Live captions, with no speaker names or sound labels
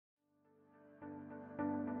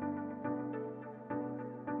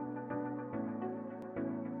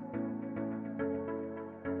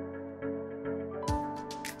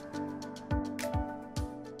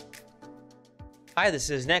Hi, this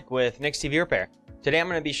is Nick with Nick's TV Repair. Today I'm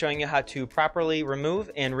going to be showing you how to properly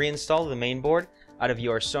remove and reinstall the main board out of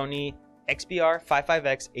your Sony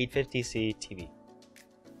XBR-55X850C TV.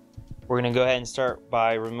 We're going to go ahead and start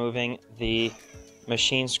by removing the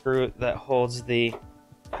machine screw that holds the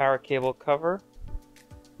power cable cover.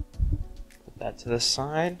 Put that to the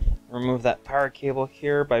side. Remove that power cable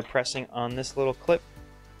here by pressing on this little clip.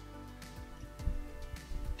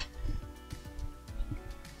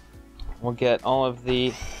 We'll get all of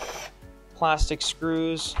the plastic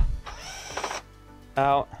screws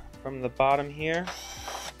out from the bottom here.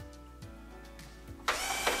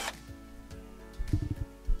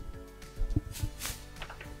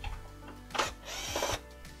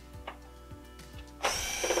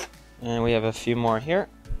 And we have a few more here.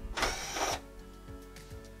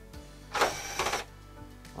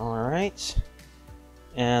 Alright.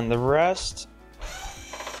 And the rest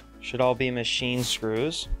should all be machine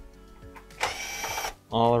screws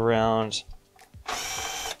all around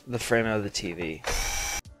the frame of the TV.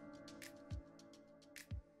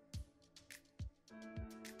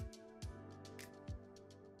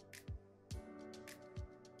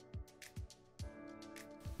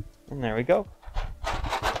 And there we go.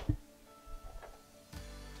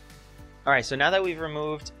 Alright, so now that we've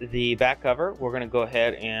removed the back cover, we're going to go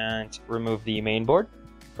ahead and remove the main board.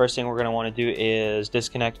 First thing we're going to want to do is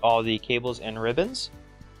disconnect all the cables and ribbons.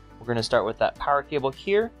 We're going to start with that power cable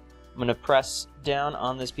here. I'm going to press down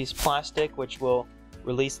on this piece of plastic, which will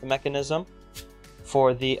release the mechanism.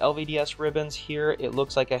 For the LVDS ribbons here, it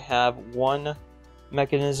looks like I have one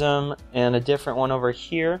mechanism and a different one over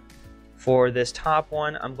here. For this top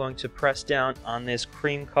one, I'm going to press down on this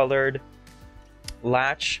cream colored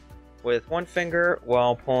latch with one finger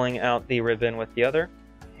while pulling out the ribbon with the other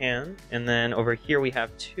hand. And then over here we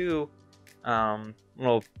have two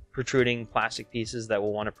little protruding plastic pieces that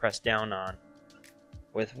we'll want to press down on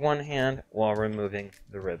with one hand while removing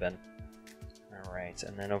the ribbon. Alright,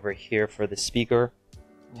 and then over here for the speaker,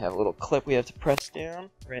 we have a little clip we have to press down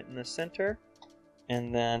right in the center.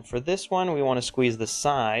 And then for this one, we want to squeeze the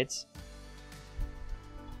sides.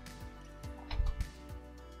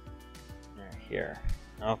 Right here.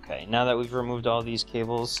 Okay, now that we've removed all these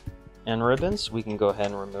cables and ribbons, we can go ahead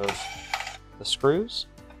and remove the screws.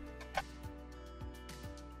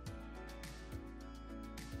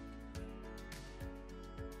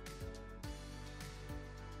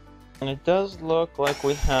 And it does look like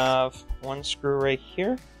we have one screw right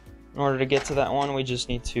here. In order to get to that one, we just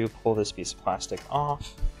need to pull this piece of plastic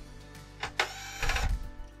off.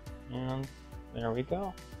 And there we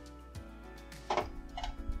go.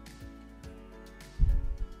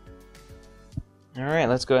 Alright,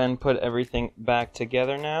 let's go ahead and put everything back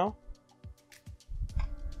together now.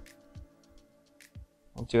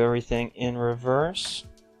 We'll do everything in reverse.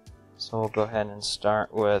 So we'll go ahead and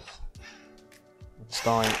start with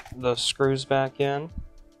installing those screws back in.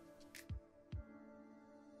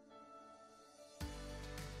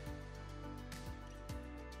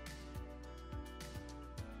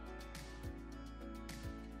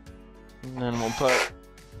 And then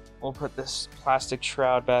we'll put this plastic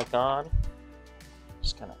shroud back on.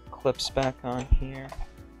 Just kind of clips back on here.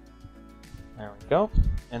 There we go.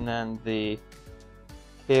 And then the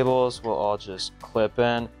cables will all just clip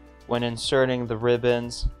in. When inserting the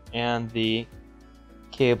ribbons and the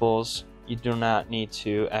cables, you do not need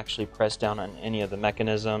to actually press down on any of the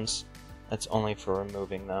mechanisms. That's only for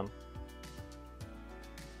removing them.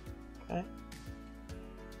 Okay.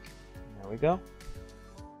 There we go.